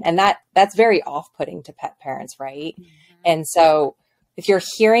veterinarian. And that's very off-putting to pet parents, right? And so if you're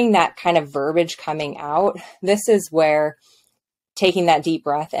hearing that kind of verbiage coming out, this is where taking that deep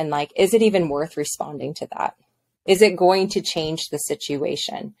breath and like, is it even worth responding to that? Is it going to change the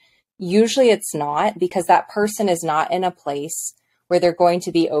situation? Usually it's not, because that person is not in a place where they're going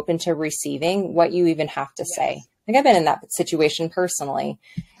to be open to receiving what you even have to say. Like, I've been in that situation personally,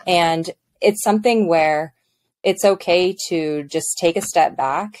 and it's something where it's okay to just take a step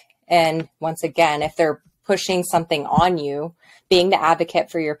back. And once again, if they're pushing something on you, being the advocate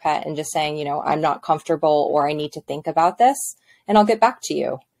for your pet and just saying, you know, I'm not comfortable, or I need to think about this, and I'll get back to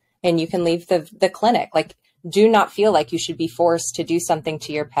you. And you can leave the clinic. Like, do not feel like you should be forced to do something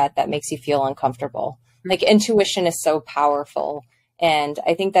to your pet that makes you feel uncomfortable. Like, intuition is so powerful. And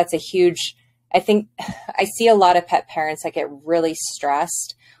I think that's I see a lot of pet parents that get really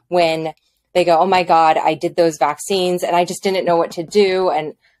stressed when they go, oh my God, I did those vaccines and I just didn't know what to do.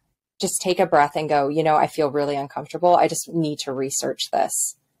 And just take a breath and go, you know, I feel really uncomfortable. I just need to research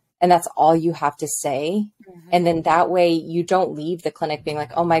this. And that's all you have to say. And then that way you don't leave the clinic being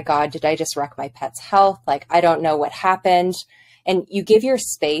like, oh my God, did I just wreck my pet's health? Like, I don't know what happened. And you give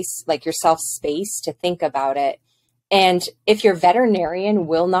yourself space to think about it. And if your veterinarian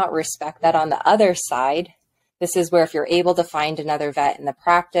will not respect that on the other side, this is where if you're able to find another vet in the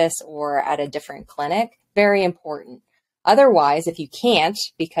practice or at a different clinic, very important. Otherwise, if you can't,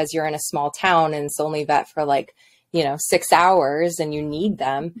 because you're in a small town and it's only vet for 6 hours and you need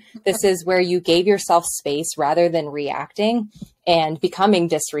them, this is where you gave yourself space rather than reacting and becoming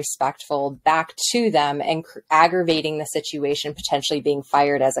disrespectful back to them and aggravating the situation, potentially being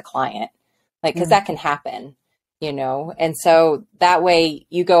fired as a client. Because that can happen, and so that way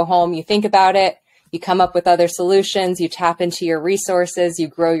you go home, you think about it, you come up with other solutions, you tap into your resources, you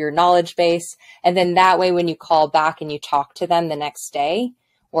grow your knowledge base. And then that way, when you call back and you talk to them the next day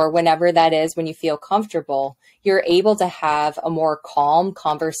or whenever that is, when you feel comfortable, you're able to have a more calm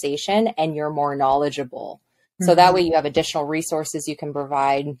conversation and you're more knowledgeable. So that way you have additional resources you can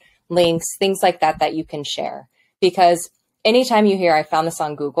provide, links, things like that you can share. Because anytime you hear, I found this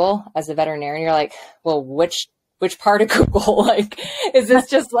on Google as a veterinarian, you're like, well, which part of Google? Is this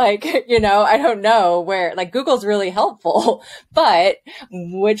just I don't know where, Google's really helpful, but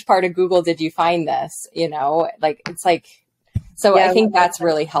which part of Google did you find this? So I think that's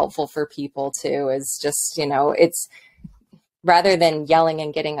really helpful for people too, is just, it's rather than yelling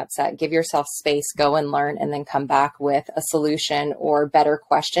and getting upset, give yourself space, go and learn, and then come back with a solution or better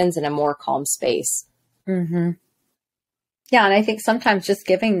questions in a more calm space. Mm-hmm. Yeah. And I think sometimes just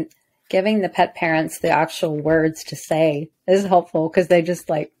giving the pet parents the actual words to say is helpful because they just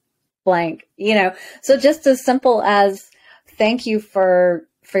like blank, So just as simple as thank you for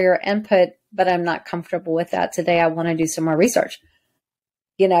your input, but I'm not comfortable with that today. I want to do some more research.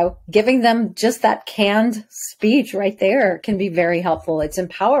 Giving them just that canned speech right there can be very helpful. It's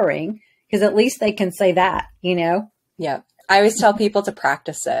empowering because at least they can say that, Yeah. I always tell people to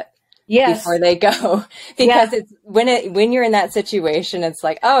practice it. Yes. Before they go, because it's when you're in that situation, it's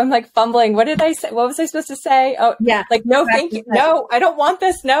like, oh, I'm like fumbling. What did I say? What was I supposed to say? Oh, yeah. Like, no, thank you. No, I don't want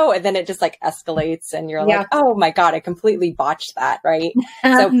this. No. And then it just like escalates and you're like, oh my God, I completely botched that. Right.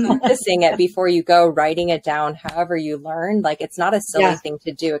 So practicing it before you go, writing it down, however you learn, like it's not a silly thing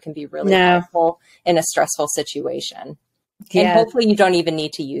to do. It can be really helpful in a stressful situation. And hopefully you don't even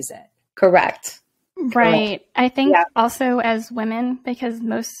need to use it. Correct. Right. I think also as women, because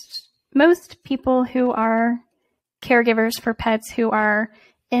most people who are caregivers for pets who are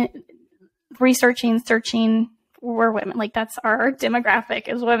searching, we're women. Like that's our demographic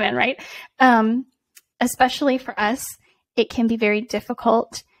is women, right? Especially for us, it can be very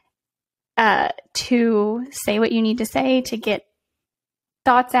difficult to say what you need to say, to get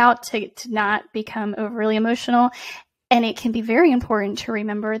thoughts out, to not become overly emotional. And it can be very important to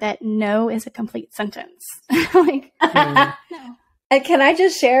remember that no is a complete sentence. Like, no. And can I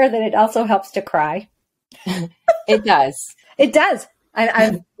just share that it also helps to cry? It does. It does.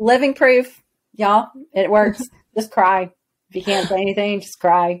 I'm living proof, y'all. It works. Just cry. If you can't say anything, just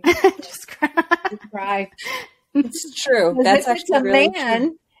cry. Just cry. Just cry. It's true. That's actually really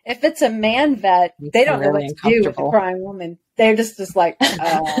true. If it's a man vet, they don't know what to do with a crying woman. They're just like,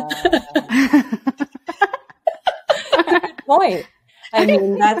 Good point. I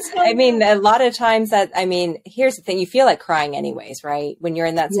mean, a lot of times here's the thing, you feel like crying anyways, right? When you're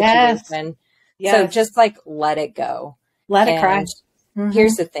in that situation. Yes. So just like, let it go. Let it cry. Mm-hmm.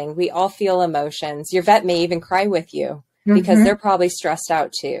 Here's the thing. We all feel emotions. Your vet may even cry with you because they're probably stressed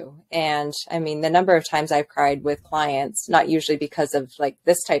out too. And I mean, the number of times I've cried with clients, not usually because of like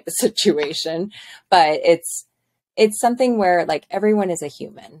this type of situation, but it's something where like everyone is a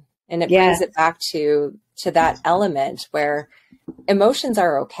human, and it brings it back to that element where emotions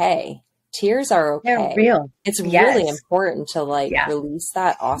are okay. Tears are okay. They're real. It's really important to like release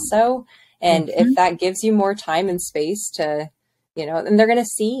that also. And if that gives you more time and space to, and they're going to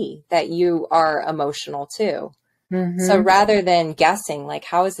see that you are emotional too. So rather than guessing, like,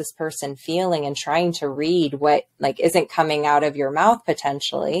 how is this person feeling and trying to read what like isn't coming out of your mouth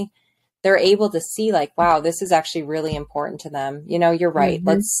potentially, they're able to see like, wow, this is actually really important to them. You're right.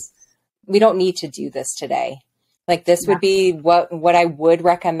 We don't need to do this today. Like this would be what I would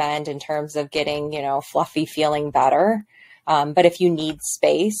recommend in terms of getting, fluffy feeling better. But if you need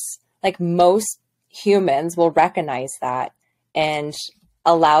space, like most humans will recognize that and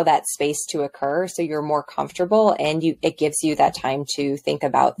allow that space to occur. So you're more comfortable and it gives you that time to think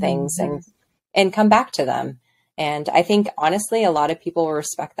about things and come back to them. And I think honestly, a lot of people will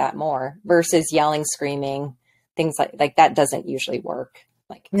respect that more versus yelling, screaming, things like that doesn't usually work.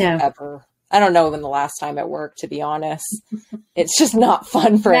 Like ever. I don't know when the last time it worked, to be honest. It's just not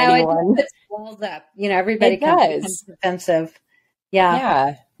fun for anyone. It's walls up. Everybody becomes defensive.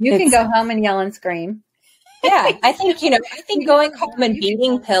 Yeah. You can go home and yell and scream. Yeah. I think going home and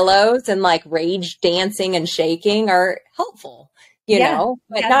beating pillows and like rage dancing and shaking are helpful, but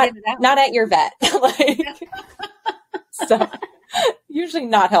not at your vet. So usually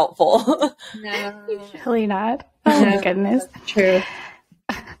not helpful. No. Usually not. Oh my goodness. True.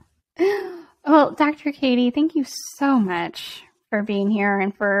 Well, Dr. Katie, thank you so much for being here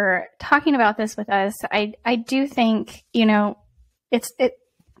and for talking about this with us. I do think,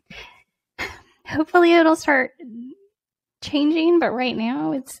 hopefully it'll start changing, but right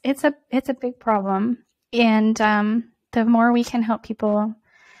now it's a big problem. And the more we can help people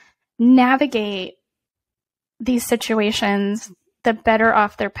navigate these situations, the better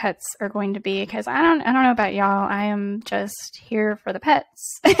off their pets are going to be. Because I don't know about y'all. I am just here for the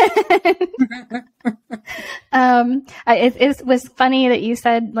pets. It was funny that you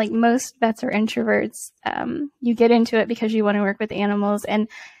said like most vets are introverts. You get into it because you want to work with animals, and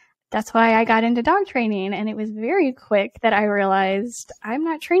that's why I got into dog training. And it was very quick that I realized I'm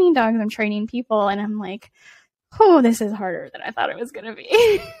not training dogs, I'm training people. And I'm like, oh, this is harder than I thought it was going to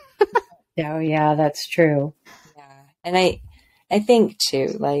be. Oh yeah, that's true. Yeah. And I think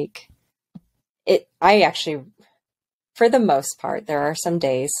too, like I actually, for the most part, there are some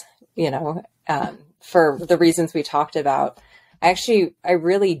days, for the reasons we talked about, I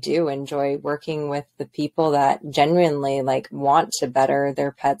really do enjoy working with the people that genuinely like want to better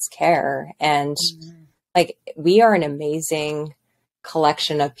their pet's care. And like we are an amazing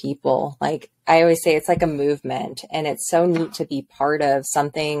collection of people. Like I always say, it's like a movement, and it's so neat to be part of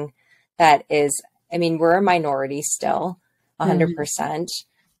something that is, I mean, we're a minority still, 100%,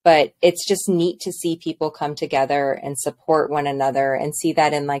 but it's just neat to see people come together and support one another and see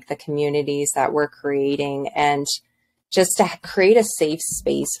that in like the communities that we're creating, and just to create a safe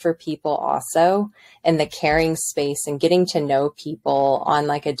space for people also, and the caring space, and getting to know people on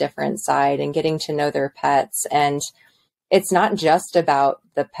like a different side and getting to know their pets. And it's not just about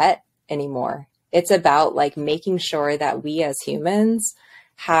the pet anymore. It's about like making sure that we as humans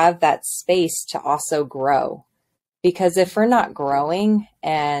have that space to also grow. Because if we're not growing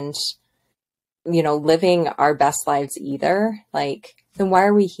and, you know, living our best lives either, like, then why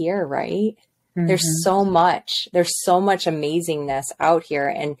are we here, right? There's so much amazingness out here,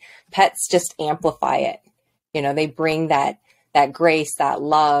 and pets just amplify it. You know, they bring that grace, that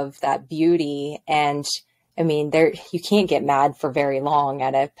love, that beauty. And I mean, you can't get mad for very long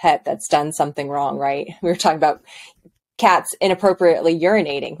at a pet that's done something wrong, right? We were talking about cats inappropriately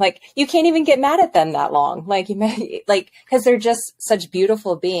urinating. Like, you can't even get mad at them that long. Like, because they're just such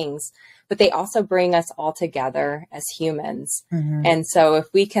beautiful beings, but they also bring us all together as humans. And so if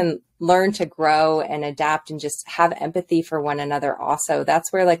we can learn to grow and adapt and just have empathy for one another also,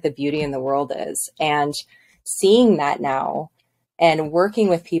 that's where like the beauty in the world is. And seeing that now and working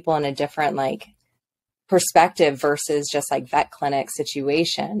with people in a different like perspective versus just like vet clinic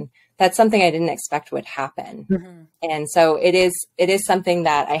situation, that's something I didn't expect would happen. And so it is something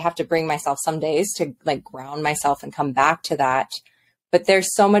that I have to bring myself some days to like ground myself and come back to that. But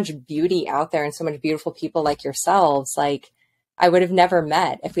there's so much beauty out there and so much beautiful people like yourselves. Like, I would have never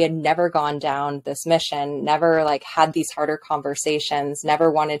met if we had never gone down this mission, never like had these harder conversations,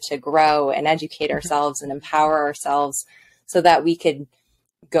 never wanted to grow and educate ourselves and empower ourselves so that we could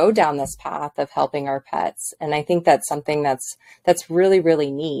go down this path of helping our pets. And I think that's something that's really,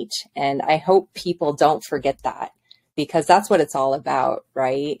 really neat. And I hope people don't forget that, because that's what it's all about,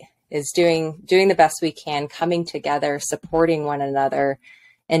 right? Is doing the best we can, coming together, supporting one another,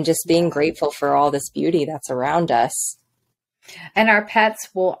 and just being grateful for all this beauty that's around us. And our pets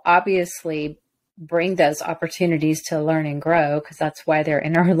will obviously bring those opportunities to learn and grow, because that's why they're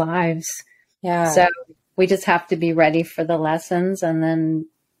in our lives. Yeah. So we just have to be ready for the lessons and then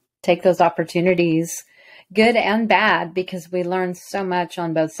take those opportunities, good and bad, because we learn so much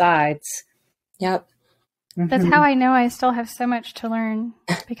on both sides. Yep. That's how I know I still have so much to learn,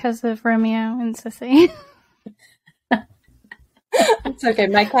 because of Romeo and Sissy. It's okay.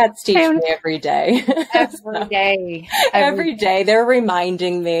 My cats teach me every day. Every day. They're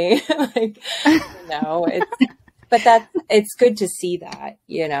reminding me, like, you know, but it's good to see that,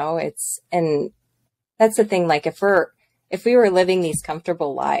 you know, and that's the thing. Like, if we were living these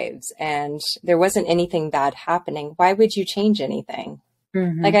comfortable lives and there wasn't anything bad happening, why would you change anything?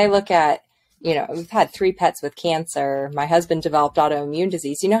 Like, I look at, you know, we've had 3 pets with cancer. My husband developed autoimmune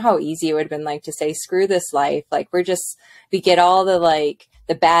disease. You know how easy it would have been like to say, screw this life. Like, we get all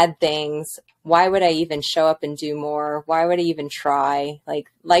the bad things. Why would I even show up and do more? Why would I even try? Like,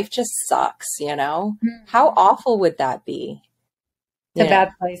 life just sucks, you know? How awful would that be? It's a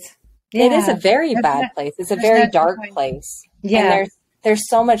bad place. Yeah. It is a very bad place. It's a very dark place. Yeah. And there's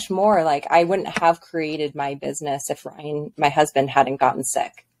so much more. Like, I wouldn't have created my business if Ryan, my husband, hadn't gotten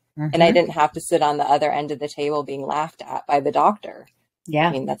sick. And I didn't have to sit on the other end of the table being laughed at by the doctor. Yeah.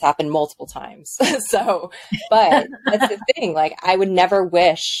 I mean, that's happened multiple times. So, but that's the thing. Like, I would never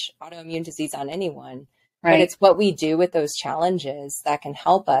wish autoimmune disease on anyone, but it's what we do with those challenges that can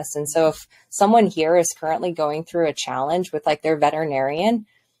help us. And so if someone here is currently going through a challenge with like their veterinarian,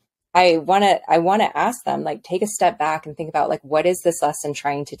 I want to ask them, like, take a step back and think about, like, what is this lesson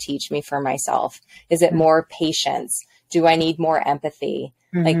trying to teach me for myself? Is it more patience? Do I need more empathy?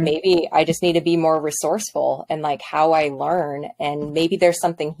 Like, maybe I just need to be more resourceful in like how I learn. And maybe there's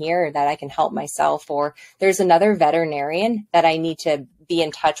something here that I can help myself, or there's another veterinarian that I need to be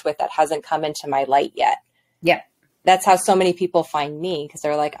in touch with that hasn't come into my light yet. Yeah. That's how so many people find me, because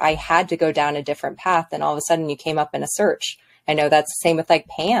they're like, I had to go down a different path. And all of a sudden you came up in a search. I know that's the same with like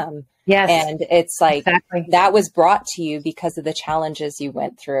Pam. Yes. And it's like, that was brought to you because of the challenges you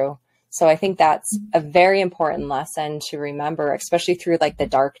went through. So I think that's a very important lesson to remember, especially through like the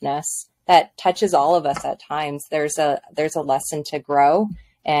darkness that touches all of us at times. There's a lesson to grow.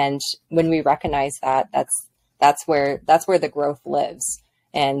 And when we recognize that, that's where the growth lives,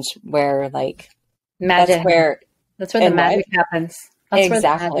 and where like, magic. That's where the magic happens. That's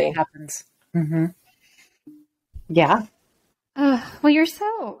exactly where the magic happens. Yeah. Well, you're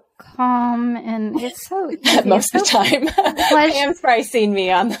so calm, and it's so easy. Most of the time. Pam's probably seen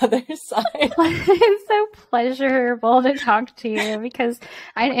me on the other side. It's so pleasurable to talk to you because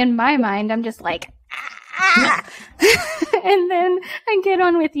in my mind, I'm just like, ah! And then I get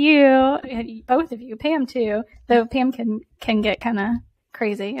on with you, both of you, Pam too, though Pam can get kind of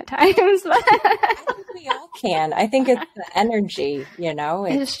crazy at times. I think we all can. I think it's the energy,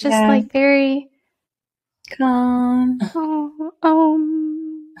 It's just like very calm.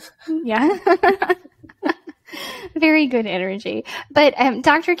 Yeah. Very good energy. But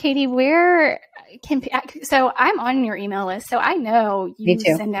Dr. Katie, so I'm on your email list, so I know you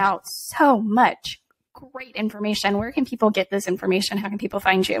send out so much great information. Where can people get this information? How can people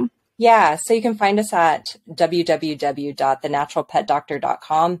find you? Yeah, so you can find us at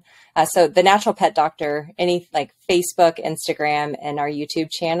www.thenaturalpetdoctor.com. So The Natural Pet Doctor, any like Facebook, Instagram, and our YouTube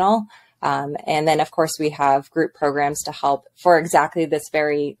channel. And then, of course, we have group programs to help for exactly this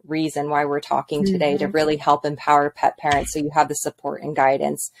very reason why we're talking today, to really help empower pet parents so you have the support and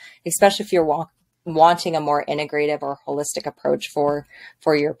guidance, especially if you're wanting a more integrative or holistic approach for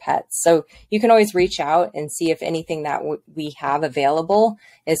your pets. So you can always reach out and see if anything that we have available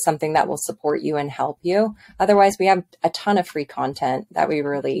is something that will support you and help you. Otherwise, we have a ton of free content that we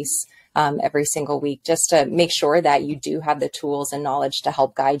release every single week, just to make sure that you do have the tools and knowledge to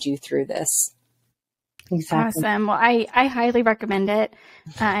help guide you through this. Exactly. Awesome. Well, I highly recommend it.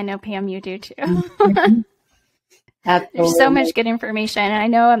 I know, Pam, you do too. There's so much good information. And I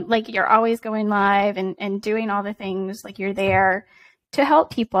know like you're always going live and doing all the things, like you're there to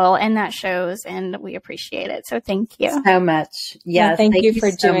help people, and that shows, and we appreciate it. So thank you so much. Yeah. Thank you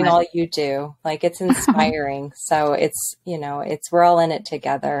for doing all you do. Like, it's inspiring. So it's, we're all in it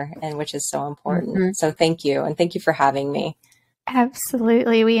together, and which is so important. So thank you. And thank you for having me.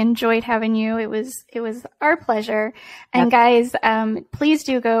 Absolutely. We enjoyed having you. It was our pleasure. And guys, please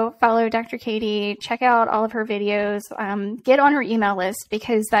do go follow Dr. Katie, check out all of her videos, get on her email list,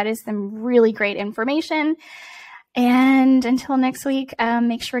 because that is some really great information. And until next week,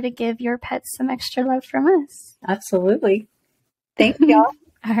 make sure to give your pets some extra love from us. Absolutely. Thank y'all.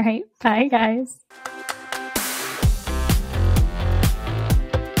 All right. Bye, guys.